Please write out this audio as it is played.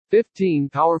15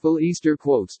 powerful Easter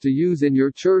quotes to use in your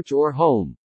church or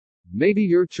home. Maybe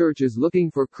your church is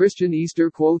looking for Christian Easter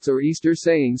quotes or Easter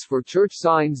sayings for church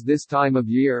signs this time of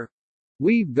year.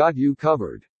 We've got you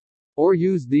covered. Or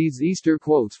use these Easter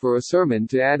quotes for a sermon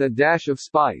to add a dash of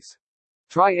spice.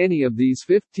 Try any of these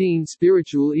 15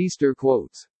 spiritual Easter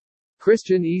quotes.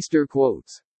 Christian Easter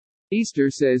quotes. Easter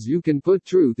says you can put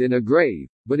truth in a grave,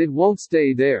 but it won't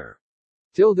stay there.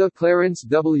 Clarence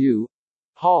W.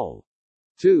 Hall.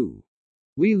 2.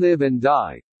 We live and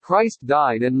die. Christ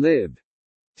died and lived.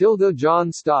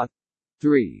 John Stott.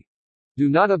 3. Do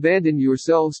not abandon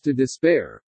yourselves to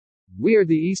despair. We are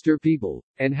the Easter people,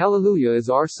 and hallelujah is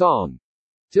our song.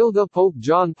 Pope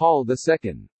John Paul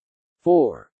II.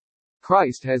 4.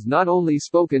 Christ has not only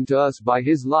spoken to us by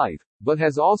his life, but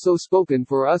has also spoken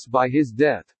for us by his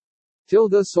death.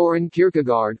 Soren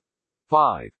Kierkegaard.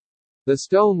 5. The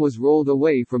stone was rolled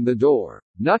away from the door,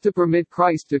 not to permit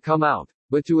Christ to come out,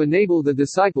 but to enable the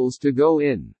disciples to go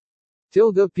in.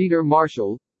 Peter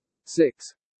Marshall.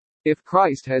 6. If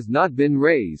Christ has not been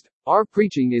raised, our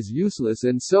preaching is useless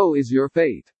and so is your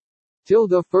faith.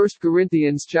 1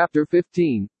 Corinthians chapter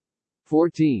 15.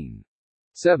 14.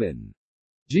 7.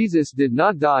 Jesus did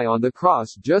not die on the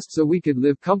cross just so we could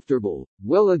live comfortable,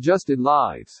 well-adjusted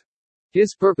lives.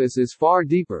 His purpose is far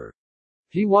deeper.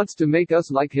 He wants to make us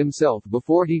like himself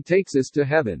before he takes us to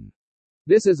heaven.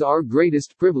 This is our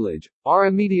greatest privilege, our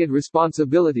immediate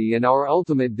responsibility and our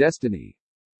ultimate destiny.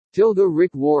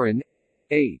 Rick Warren.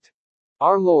 8.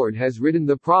 Our Lord has written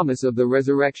the promise of the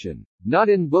resurrection, not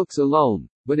in books alone,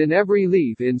 but in every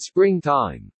leaf in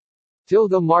springtime.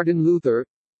 Martin Luther.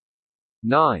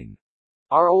 9.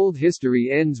 Our old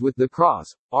history ends with the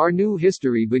cross, our new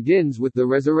history begins with the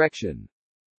resurrection.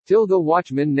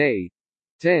 Watchman Nee.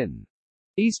 10.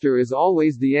 Easter is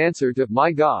always the answer to,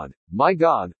 my God,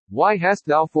 why hast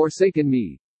thou forsaken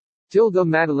me?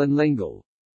 Madeleine L'Engle.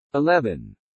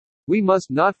 11. We must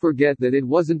not forget that it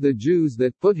wasn't the Jews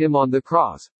that put him on the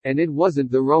cross, and it wasn't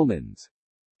the Romans.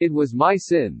 It was my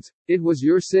sins, it was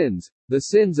your sins, the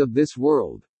sins of this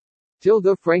world.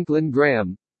 Franklin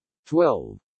Graham.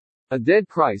 12. A dead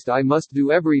Christ I must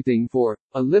do everything for,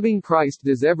 a living Christ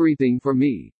does everything for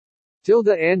me.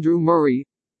 Andrew Murray.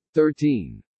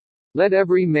 13. Let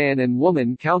every man and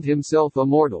woman count himself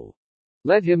immortal.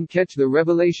 Let him catch the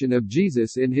revelation of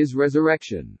Jesus in his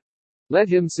resurrection. Let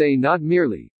him say not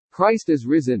merely, Christ is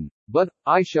risen, but,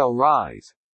 I shall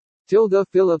rise.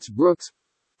 Phillips Brooks.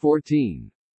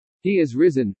 14. He is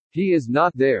risen, he is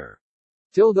not there.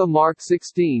 Mark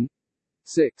 16.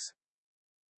 6.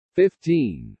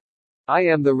 15. I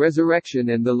am the resurrection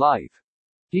and the life.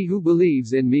 He who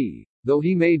believes in me, though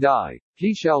he may die,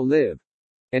 he shall live.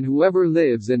 And whoever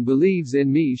lives and believes in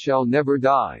me shall never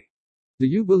die. Do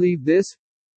you believe this?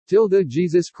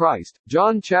 Jesus Christ.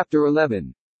 John chapter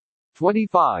 11.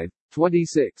 25,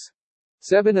 26.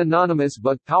 7 anonymous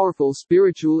but powerful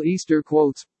spiritual Easter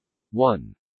quotes.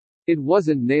 1. It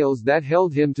wasn't nails that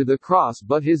held him to the cross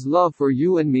but his love for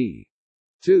you and me.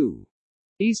 2.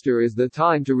 Easter is the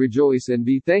time to rejoice and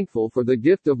be thankful for the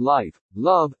gift of life,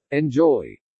 love, and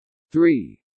joy.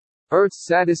 3. Earth's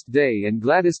saddest day and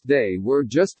gladdest day were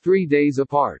just 3 days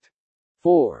apart.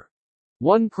 4.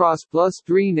 1 cross plus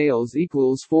 3 nails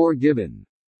equals 4 given.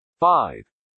 5.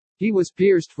 He was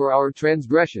pierced for our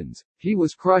transgressions, he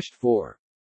was crushed for